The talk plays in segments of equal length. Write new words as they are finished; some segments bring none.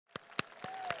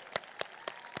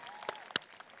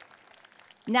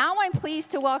Now I'm pleased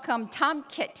to welcome Tom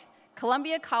Kitt,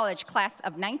 Columbia College class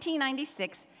of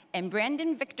 1996, and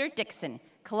Brandon Victor Dixon,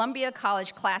 Columbia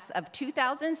College class of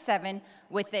 2007,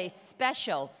 with a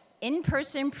special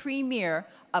in-person premiere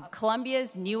of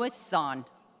Columbia's newest song.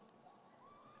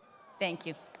 Thank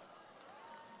you.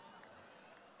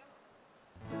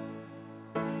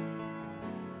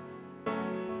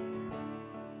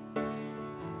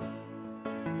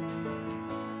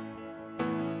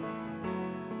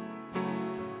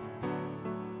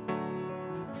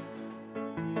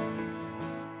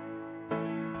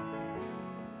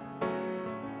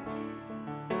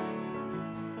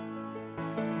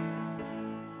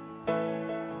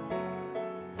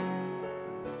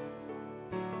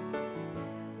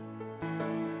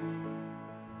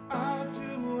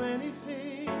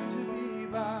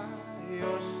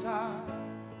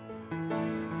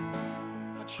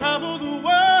 Travel the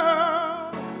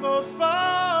world, both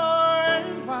far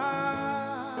and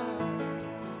wide.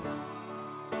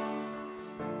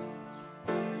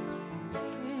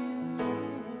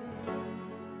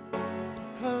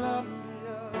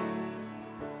 Columbia,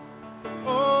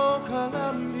 oh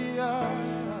Columbia.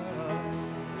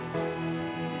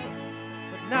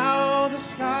 But now the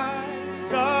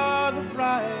skies are the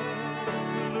brightest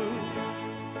blue,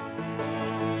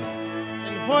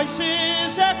 and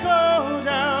voices echo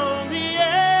down the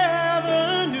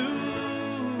avenue.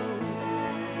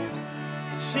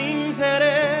 It seems that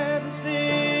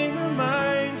everything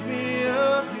reminds me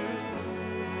of you,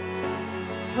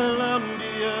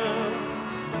 Columbia,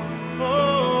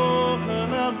 oh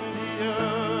Columbia.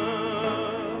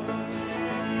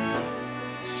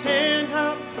 Stand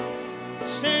up,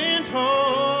 stand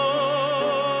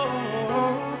tall,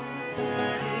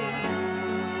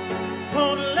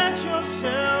 don't let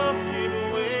yourself give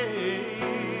away.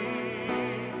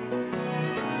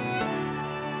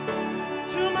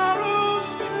 Tomorrow's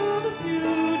still the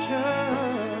future.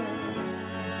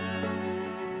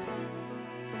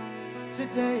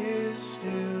 Today is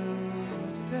still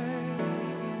today.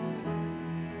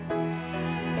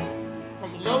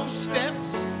 From low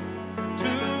steps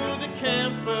to the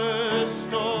campus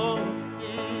store,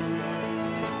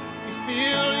 we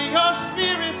feel your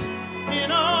spirit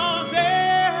in our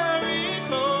very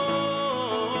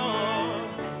core.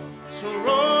 So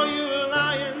roar you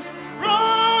lions,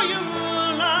 roar you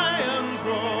lions,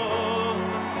 roar.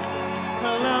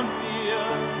 Columbia,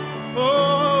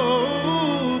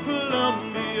 oh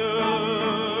Columbia.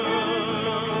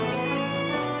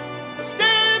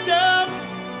 Stand up,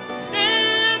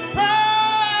 stand proud.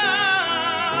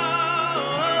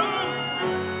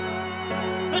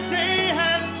 The day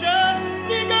has just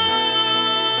begun.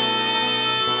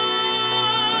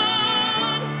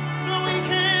 Though we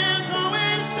can't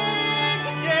always sing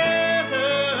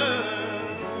together,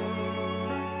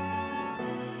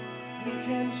 we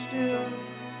can still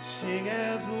sing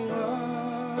as one.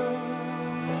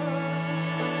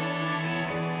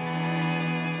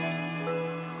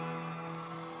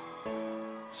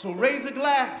 So raise a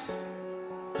glass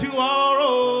to our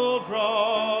old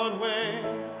Broadway,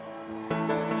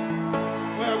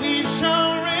 where we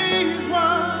shall raise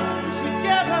one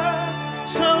together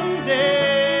someday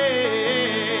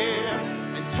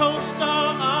and toast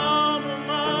our